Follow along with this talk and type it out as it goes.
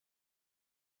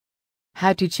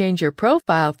How to change your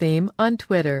profile theme on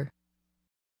Twitter.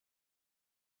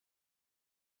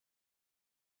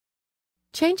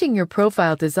 Changing your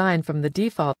profile design from the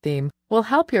default theme will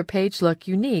help your page look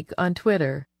unique on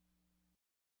Twitter.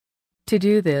 To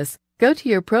do this, go to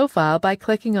your profile by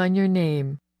clicking on your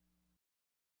name.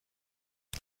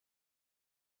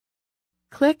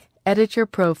 Click Edit Your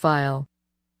Profile.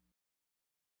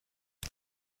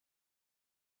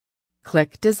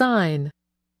 Click Design.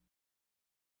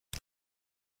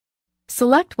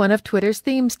 Select one of Twitter's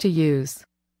themes to use,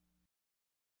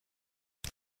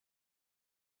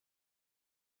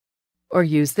 or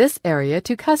use this area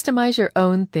to customize your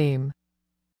own theme.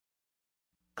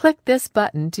 Click this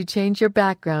button to change your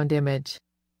background image.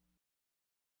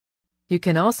 You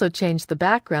can also change the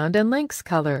background and links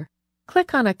color.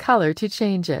 Click on a color to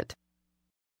change it.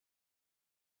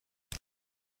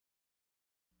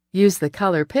 Use the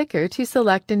color picker to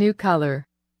select a new color.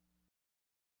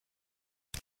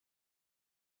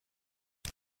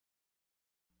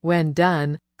 When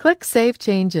done, click Save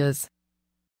Changes.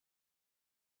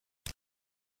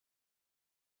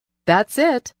 That's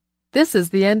it! This is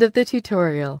the end of the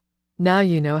tutorial. Now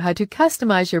you know how to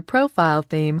customize your profile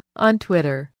theme on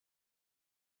Twitter.